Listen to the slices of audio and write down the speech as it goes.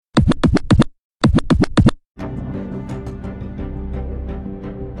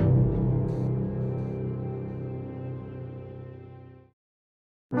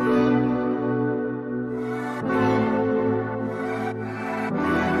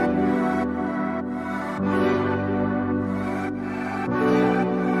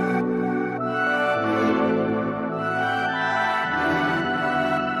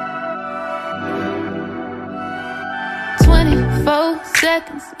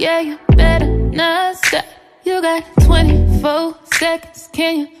seconds, yeah, you better not stop. You got 24 seconds,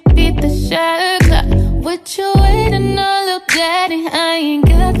 can you beat the shot clock? What you waiting on, little daddy? I ain't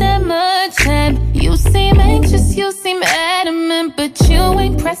got that much time. You seem anxious, you seem adamant, but you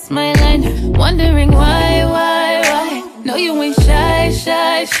ain't pressed my line. Wondering why? No, you ain't shy.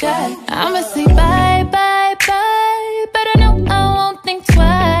 I'ma say bye, but I know I won't think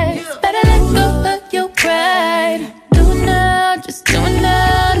twice. Better let go of your pride. Do it now, just do it now.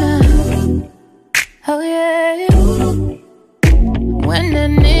 Oh yeah. When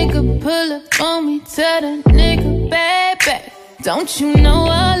that nigga pull up on me, tell that nigga back. Don't you know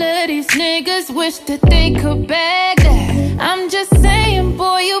all of these niggas wish that they could bag that? I'm just saying,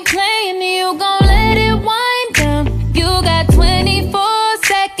 boy, you playing, you gon' let it wind down. You got 24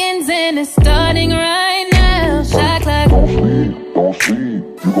 seconds and it's starting right now. Shot clock. Don't sleep,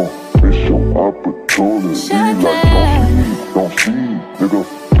 you gon' miss your opportunity. Shot clock. Don't sleep, nigga,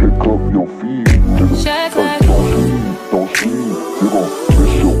 pick up your feet, nigga. Shot clock. Don't sleep, you gon'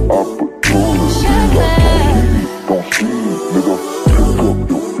 miss your opportunity. Shot clock. Don't sleep, nigga, pick up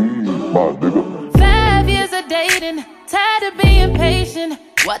your feet, my nigga. 5 years of dating, tired of being patient.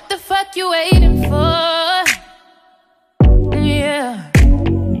 What the fuck you waiting for? Yeah,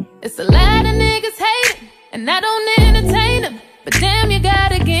 it's a lot of niggas hating, and I don't entertain them. But damn, you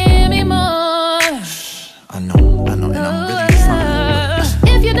gotta give me more. I know, and I'm really trying.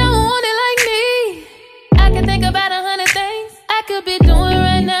 If you don't want it like me, I can think about 100 things I could be doing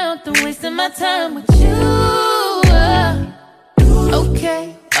right now. Than wasting my time with you.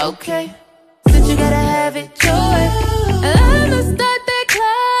 Okay, since you gotta have it your way, I'ma start that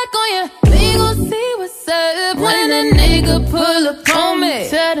clock on you. We gon' see what's up when a nigga pull up on me.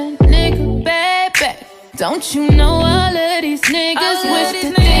 Tell that nigga back. Don't you know all of these niggas wish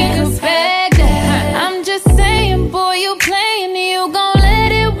that they could bag that? I'm just saying, boy, you playing, you gon'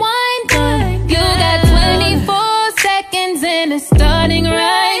 let it wind down. You got 24 seconds and it's starting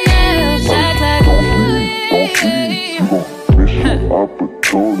right now. Shot clock.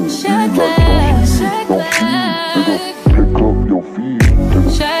 Opportunity. Shot clock. Nigga, pick up your feet,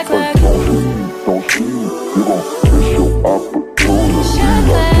 nigga. Shot clock. Don't sleep, you gon' miss your opportunity. Shot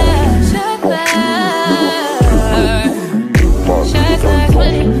clock.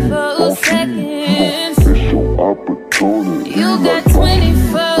 24 seconds. Miss your opportunity. You got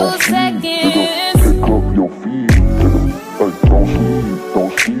 24 seconds. Pick up your feet, nigga.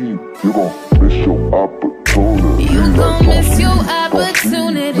 Don't sleep, you gon' miss your opportunity. You gon' miss your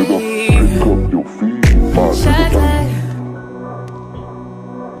opportunity. Pick up your feet, my Shot clock.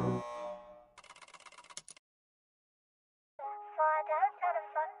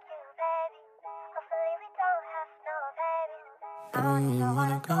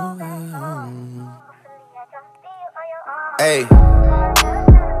 Hey,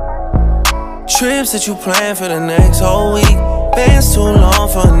 trips that you plan for the next whole week. Bands too long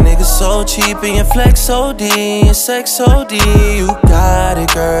for a nigga so cheap. And your flex OD, your sex OD. You got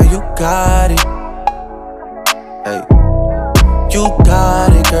it, girl, you got it. Hey, you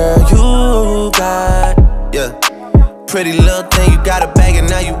got it, girl, you got it. Yeah, pretty little thing, you got a bag and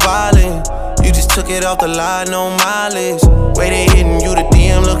now you wildin'. You just took it off the line, no mileage. Way they hitting you, the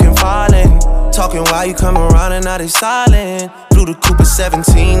DM looking violent. Talking while you come around and now they silent. Through the Cooper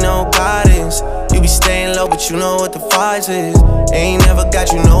 17, no guidance. You be staying low, but you know what the price is. Ain't never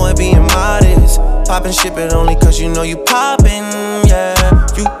got you know it being modest. Poppin' shit, but only cause you know you poppin', yeah.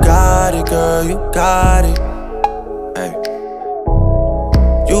 You got it, girl, you got it. Hey.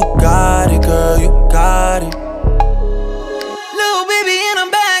 You got it, girl, you got it. Little baby, and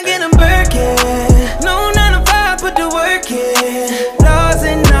I'm back in a Birkin. No 9 to 5, put the work in. Flaws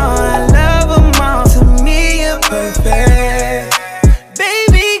and all, I love them all. To me, you're perfect.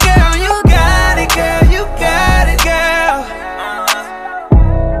 Baby girl, you got it, girl. You got it, girl.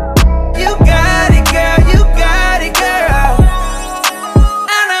 You got it, girl. You got it, girl.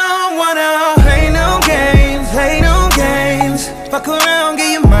 I don't wanna play no games, Fuck around,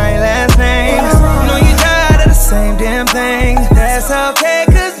 give you my last name. You know you tired of the same damn thing. That's okay,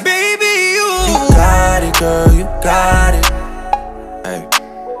 cause baby, you got it, girl, you got it. Hey.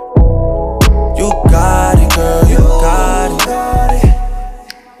 You got it, girl, you got it.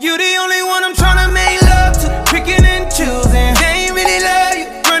 You the only one I'm tryna make love to, picking and choosing. They ain't really love you,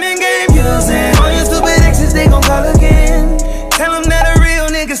 running game using. All your stupid exes, they gon' call again. Tell them that a real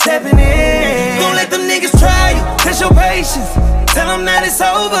nigga stepping in. Don't let them niggas try you, test your patience. Tell them that it's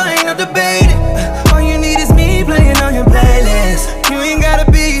over, ain't no debating. All you need is me playing on your playlist. You ain't gotta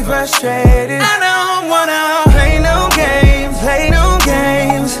be frustrated. I don't wanna play no games,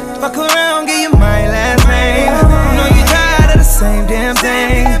 Fuck around, give you my last name. You know you tired of the same damn thing.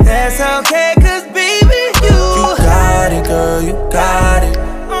 everything. That's okay, cause baby, you got it, girl, you got it.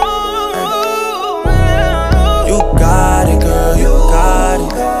 You got it, girl, you got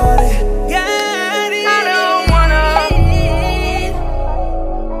it. I don't wanna,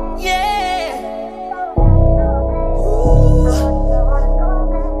 yeah.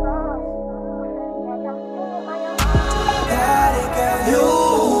 Got it, girl, you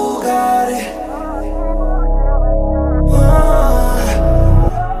got it.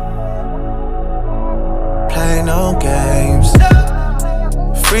 Play no games.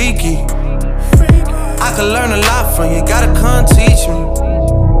 Freaky. I could learn a lot from you, gotta come teach me.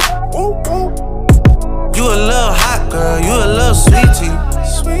 You a little hot girl, you a little sweetie.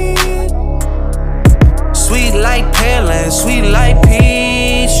 Sweet like Pearland, sweet like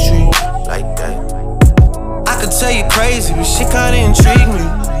Peachtree. Like that. I could tell you crazy, but shit kinda intrigue me.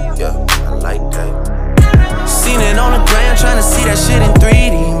 Yeah, I like that. Seen it on the gram, tryna see that shit in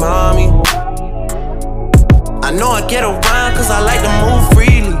 3D, mommy. I know I get around cause I like to move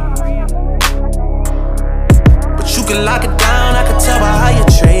freely. But you can lock it down, I can tell by how you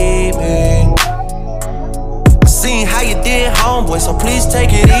treat me. I seen how you did, homeboy, so please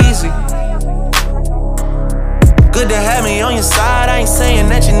take it easy. Good to have me on your side, I ain't saying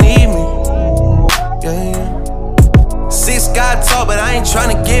that you need me. Yeah, yeah. 6 got tall, but I ain't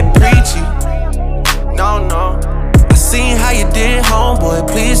tryna get preachy. No, no. I seen how you did, homeboy,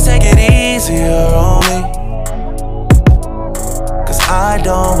 please take it easier on me. Cause I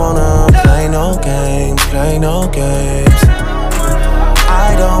don't wanna play no games, play no games.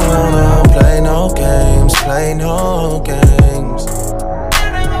 I don't wanna play no games, play no games.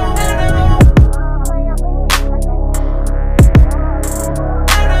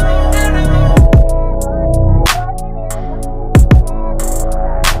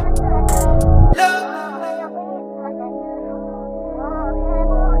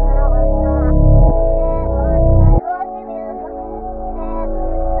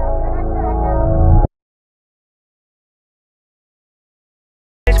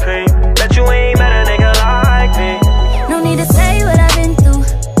 Bet you ain't met a nigga like me. No need to say what I've been through.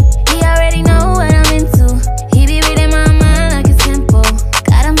 He already know what I'm into. He be reading my mind like it's simple.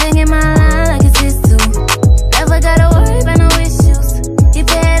 Got him banging my line like it's his too. Never gotta worry about no issues. He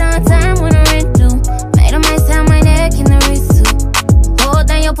paid on time when the rent due. Made him ice out my neck in the wrist too. Hold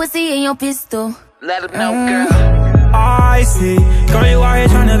down your pussy and your pistol. Let him know, girl. I see, girl, you out here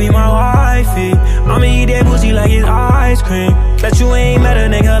tryna be my wifey. I'ma eat that pussy like it's ice cream. Bet you ain't met a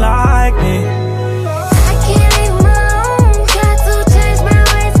nigga like me. I can't leave him alone. Try to change my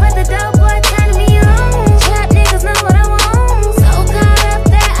ways, but the dope boy turning me on. Trap niggas know what I want. So caught up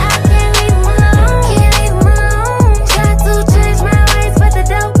that I can't leave him alone. Can't leave him alone. Try to change my ways, but the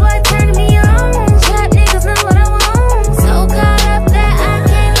dope boy turning me on. Trap niggas know what I want. So caught up that I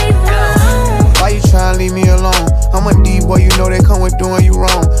can't leave him alone. Why you tryna leave me alone? I'm a D boy, you know that come with doing you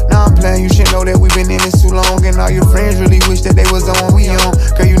wrong. Now I'm playing, you should know that we've been in this too long. And all your friends really wish that they was on what we on.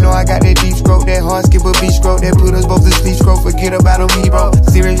 Girl, you know I got that deep stroke, that hard skip a beat stroke, that put us both to sleep stroke. Forget about me, bro.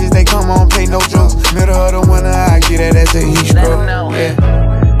 Serious as they come on, play no jokes. Middle of the winter, I get that, that's a heat stroke. Yeah.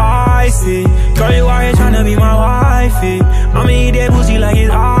 I see, girl, you out here tryna be my wifey. I'ma eat that pussy like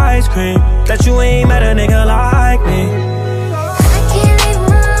it's ice cream. Bet you ain't met a nigga like me. I can't leave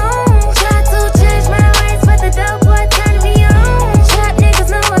him alone. Try to change my ways, but the dope boy turning me on. Trap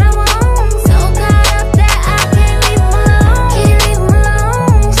niggas know what I want. So caught up that I can't leave him alone. Can't leave him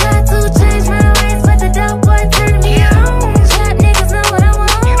alone. Try to change my ways, but the dope boy turning me on. Trap niggas know what I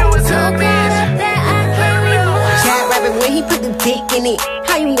want. So caught up that I can't leave him alone. Jack Rabbit when he put the dick in it.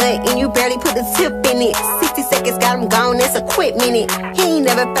 How you nut and you barely put the tip in it. 60 seconds got him gone, that's a quick minute. He ain't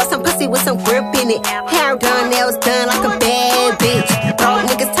never felt some pussy with some grip in it. Hair done, nails done like a bad bitch. Broke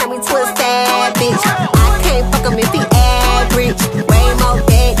niggas turn me to a sad bitch. I can't fuck him if he average. Way more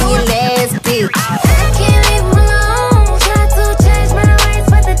bad than your last bitch. I can't leave him alone. Try to change my ways,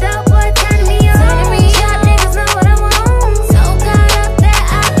 but the dope boy turning me on. Trap niggas know what I want. So caught up that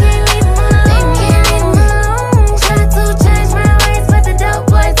I can't leave him alone. Can't leave him alone. Try to change my ways, but the dope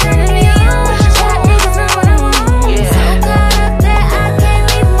boy turning me on. Trap niggas know what I want. So caught up that I can't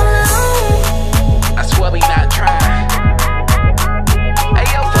leave him alone. I swear we not trying. Hey,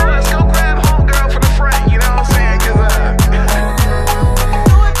 yo, fellas, go grab homegirl from the front, you know what I'm saying? Cause,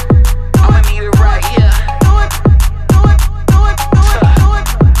 I'ma need it right here.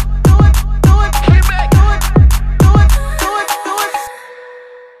 Get back.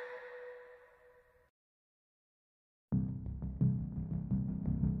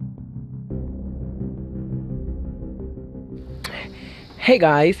 Hey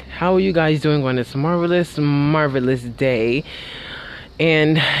guys, how are you guys doing on this marvelous day?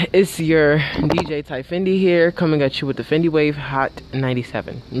 And it's your DJ Ty Fendi here, coming at you with the Fendi Wave Hot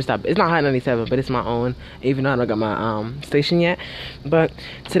 97. Let me stop. It's not Hot 97, but it's my own, even though I don't got my station yet. But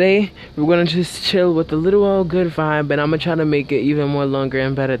today, we're going to just chill with a little old good vibe, and I'm going to try to make it even more longer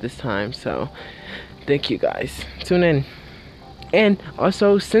and better this time. So, thank you guys. Tune in. And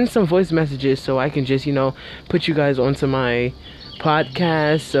also, send some voice messages so I can just, put you guys onto my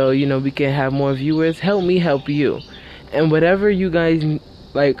podcast so, we can have more viewers. Help me help you. And whatever you guys,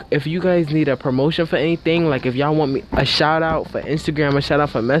 if you guys need a promotion for anything, if y'all want me a shout out for Instagram, a shout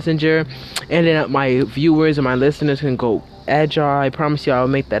out for Messenger, and then my viewers and my listeners can go agile, I promise you I'll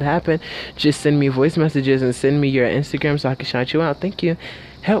make that happen. Just send me voice messages and send me your Instagram so I can shout you out. Thank you.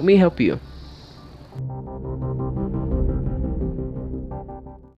 Help me help you.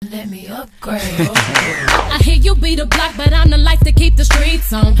 Let me upgrade. I hear you be the block, but I'm the life to keep the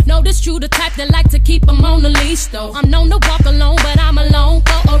streets on. Notice you the type that like to keep them on the leash, though. I'm known to walk alone, but I'm alone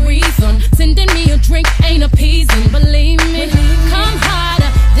for a reason. Sending me a drink ain't appeasing, believe me. Come harder,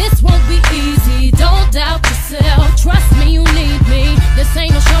 this won't be easy. Don't doubt yourself, trust me, you need me. This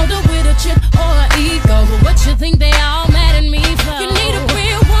ain't a shoulder with a chip or an ego, but what you think they all mad at me for? You need a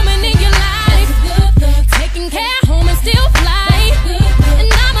real woman in your life, taking care home and still fly.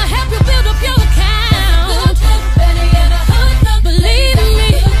 Build up your account. Believe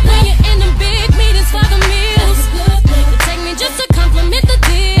me, when you're in the big meetings for the meals, you take me just to compliment the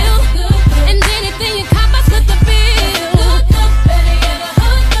deal, and anything you cop, I split the bill.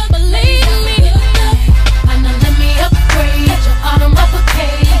 Believe me, and now let me upgrade your autumn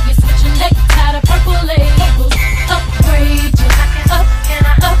uppercase. You're switching necktie to purple labels. Upgrade you, let me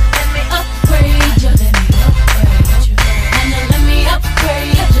upgrade you. Let me upgrade you, and now let me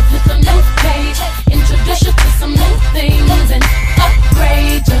upgrade you. A new page, introduce you to some new things and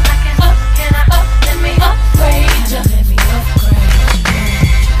upgrade you. Let me upgrade you. Let me upgrade you.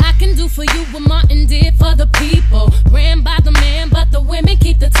 I can do for you what Martin did for the people. Ran by the man, but the women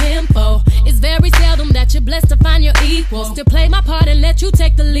keep the tempo. It's very seldom that you're blessed to find your equal. Still play my part and let you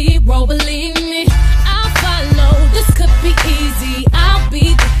take the lead role. Believe me, I'll follow. This could be easy. I'll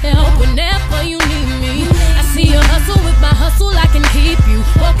be the help whenever you need me. I see you hustle with my hustle. I can keep you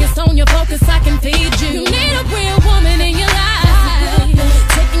focused on your focus. I can feed you. You need a real woman in your life,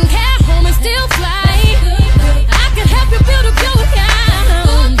 taking care home and still fly. I can help you build up your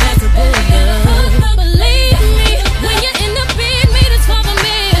account. That's a good. Believe me, when you're in the big meetings for the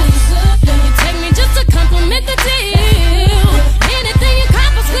meals, you take me just to compliment the deal. Anything you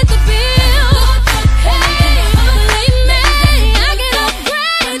cop, I split the bill. Hey, believe me, I can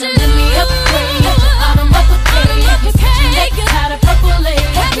upgrade you. Let me upgrade you. I'm upgrade you. Tired of purple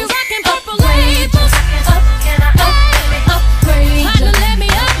labels. Have you rocking purple labels? Upgrade you. Let me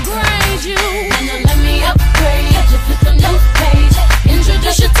upgrade you. And now let me upgrade you. Flip a new page.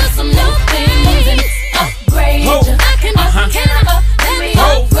 Introduce you to some new things and upgrade you. Let me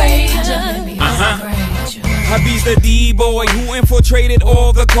upgrade you. Let me upgrade you. Hubby's the D-boy who infiltrated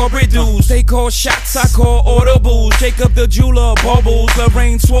all the corporate dudes. They call shots, I call audibles. Jacob the jeweler, bubbles,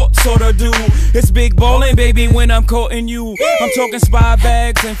 Lorraine Swartz sorta do. It's big ballin', baby, when I'm courting you. I'm talking spy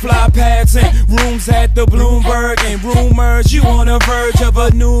bags and fly pads and rooms at the Bloomberg and rumors. You on the verge of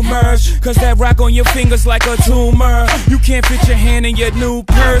a new merge, cause that rock on your fingers like a tumor. You can't fit your hand in your new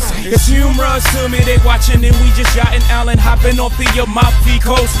purse. It's humorous to me, they watching and we just yachting Allen, hopping off the Amalfi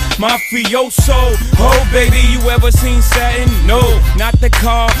Coast. Mafioso, oh baby, you ever seen satin? No, not the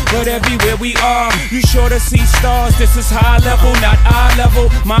car, but everywhere we are. You sure to see stars, this is high level, not eye level.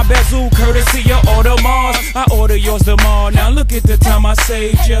 My bezel, courtesy of Audemars. I order yours tomorrow, now look at the time I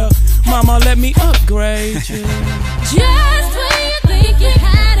saved ya. Mama, let me upgrade you. Just when you think you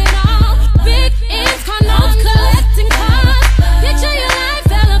had it all, big ends, condoms, collecting cars. Picture your life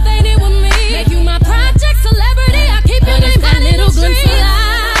elevated with me. Make you my project celebrity, I keep your name high in the street.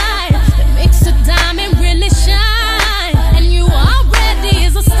 That makes a diamond really shine. And you already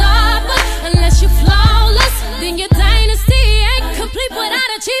is a star, but unless you're flawless, then your dynasty ain't complete without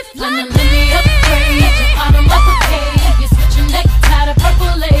a chief like me. Let me upgrade you, autumn uppercase. You're switching necktie to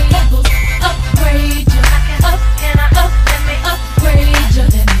purple labels. Upgrade you, let me upgrade you. Let me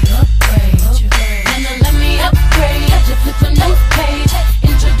upgrade you. And now let me upgrade you. Flip a new page,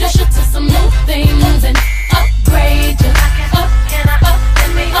 introduce you to some new things and upgrade you. Let me upgrade you.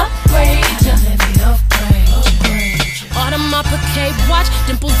 Let me upgrade you. Autumn uppercase watch,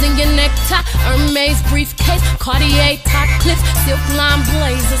 dimples in your necktie, Hermes briefcase, Cartier top clips, silk line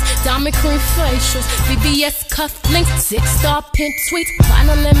blazers, diamond cream facials, VVS cufflinks, 6-star pimp suites.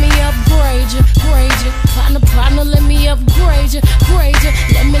 Partner, let me upgrade you, grade you. Partner, let me upgrade you, grade you.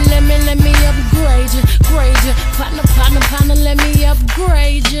 Let me upgrade you, grade you. Partner, let me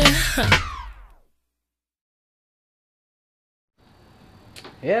upgrade you.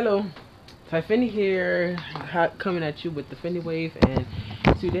 Hello, Ty Fendi here, coming at you with the Fendi Wave, and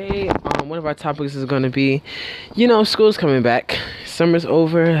today one of our topics is going to be, school's coming back. Summer's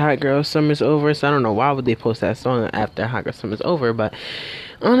over, Hot Girl Summer's over, so I don't know why would they post that song after Hot Girl Summer's over, but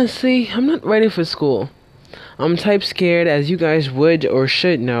honestly, I'm not ready for school. I'm type scared, as you guys would or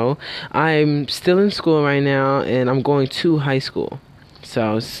should know. I'm still in school right now, and I'm going to high school.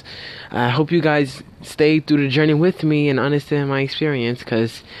 So I hope you guys stay through the journey with me and understand my experience,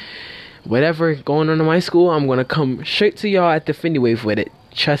 because whatever going on in my school, I'm going to come straight to y'all at the Fendi Wave with it.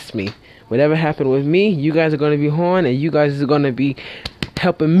 Trust me. Whatever happened with me, you guys are going to be on, and you guys are going to be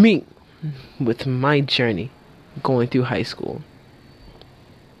helping me with my journey going through high school.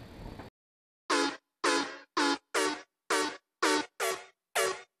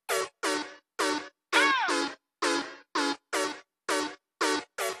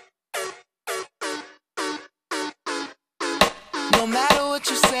 No matter what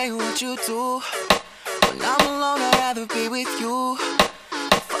you say, what you do, when I'm alone, I'd rather be with you.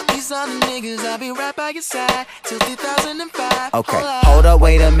 Fuck these other niggas, I'll be right by your side till 2005. Okay, hold up,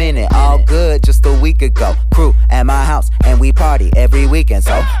 wait a minute. All good just a week ago. Crew at my house and we party every weekend.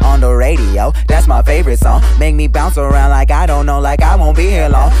 So on the radio, that's my favorite song. Make me bounce around like I don't know, like I won't be here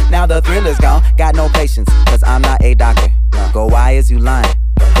long. Now the thrill is gone, got no patience, cause I'm not a doctor. Go, why is you lying?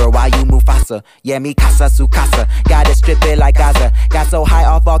 Girl, why you Mufasa? Yeah, me casa su casa. Got it stripping like Gaza. Got so high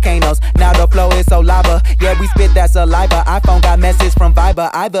off volcanoes, now the flow is so lava. Yeah, we spit that saliva. iPhone got message from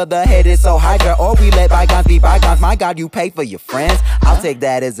Viber. Either the head is so Hydra, or we let bygones be bygones. My God, you pay for your friends. I'll take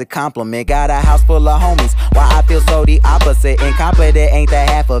that as a compliment. Got a house full of homies. Why I feel so the opposite. Incompetent ain't the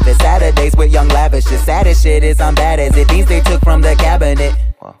half of it. Saturdays with young lavish. The saddest shit is I'm bad as it. These they took from the cabinet.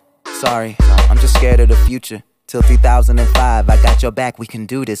 Sorry, I'm just scared of the future. Till 2005, I got your back, we can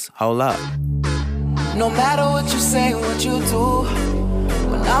do this, hold up. No matter what you say, what you do,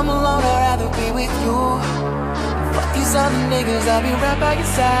 when I'm alone, I'd rather be with you. Fuck these other niggas, I'll be right by your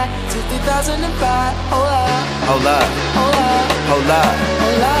side till 2005, hold up. Hold up, hold up, hold up,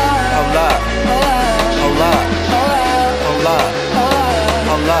 hold up, hold up, hold up, hold up, hold up,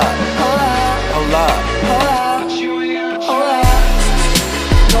 hold up, hold up, hold up, hold up.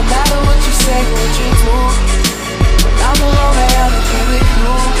 No matter what you say, what you do, I'm alone, I'd rather be with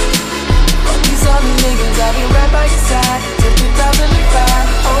you. Fuck these other niggas, I'll be right by your side till 2005.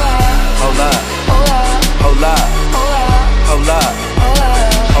 Hold up, hold up, hold up, hold up, hold up,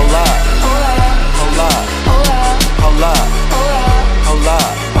 hold up, hold up, hold up, hold up, hold up, hold up,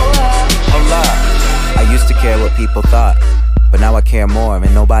 hold up, hold up. I used to care what people thought, but now I care more,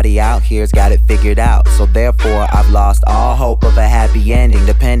 and nobody out here's got it figured out. So therefore, I've lost all hope of a happy ending,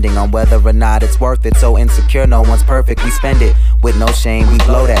 depending on whether or not it's worth it. So insecure, no one's perfect, we spend it with no shame. We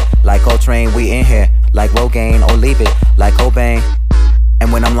blow that like Coltrane, we in here like Rogaine, or leave it like Cobain.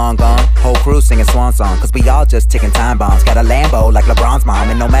 And when I'm long gone, whole crew singing swan song, cause we all just ticking time bombs. Got a Lambo like LeBron's mom,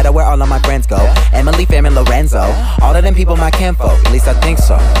 and no matter where all of my friends go, Emily, Fam, and Lorenzo, all of them people my kinfolk, at least I think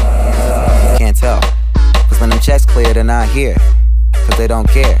so. Can't tell, cause when them checks clear, they're not here, cause they don't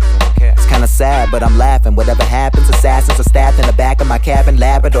care. It's kinda sad, but I'm laughing. Whatever happens, assassins are stabbed in the back of my cabin,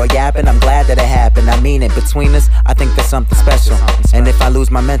 Labrador yapping. I'm glad that it happened, I mean it. Between us, I think there's something special. And if I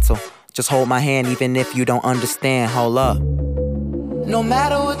lose my mental, just hold my hand, even if you don't understand, hold up. No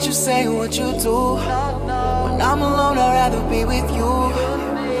matter what you say, what you do, when I'm alone, I'd rather be with you.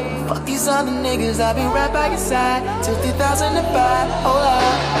 Fuck these other niggas, I'll be right by your side till 2005. Hold up,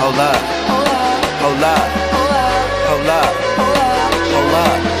 hold up, hold up, hold up, hold up, hold up, hold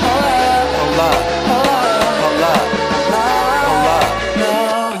up, hold up, hold up, hold up,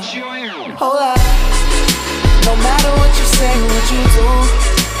 hold up. No matter what you say, what you do,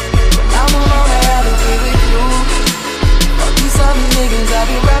 when I'm alone, I'd rather be with you. Fuck these other niggas, I'll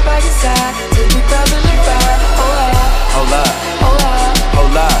be right by your side till 2005. Hold up, hold up, hold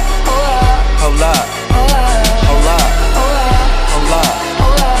up, hold up, hold up, hold up, hold up, hold up, hold up,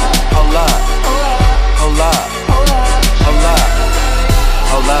 hold up, hold up, hold up, hold up, hold up, hold up, hold up,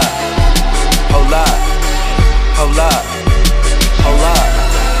 hold up, hold up,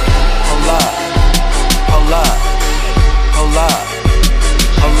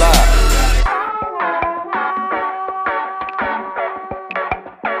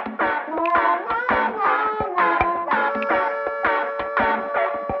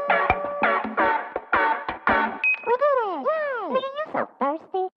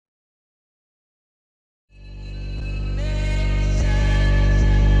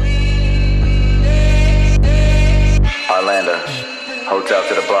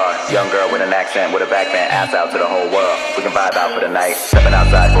 an accent with a back bend, ass out to the whole world. We can vibe out for the night, stepping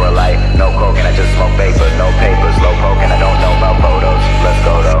outside for a light. No coke and I just smoke vapor, no papers, low poke and I don't know about photos. Let's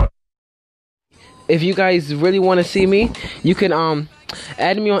go though. If you guys really want to see me, you can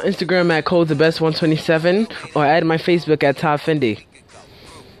add me on Instagram at CodeTheBest127 or add my Facebook at Top Fendi.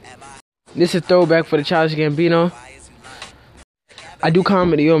 This is Throwback for the Childish Gambino. I do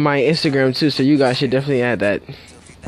comedy on my Instagram too, so you guys should definitely add that.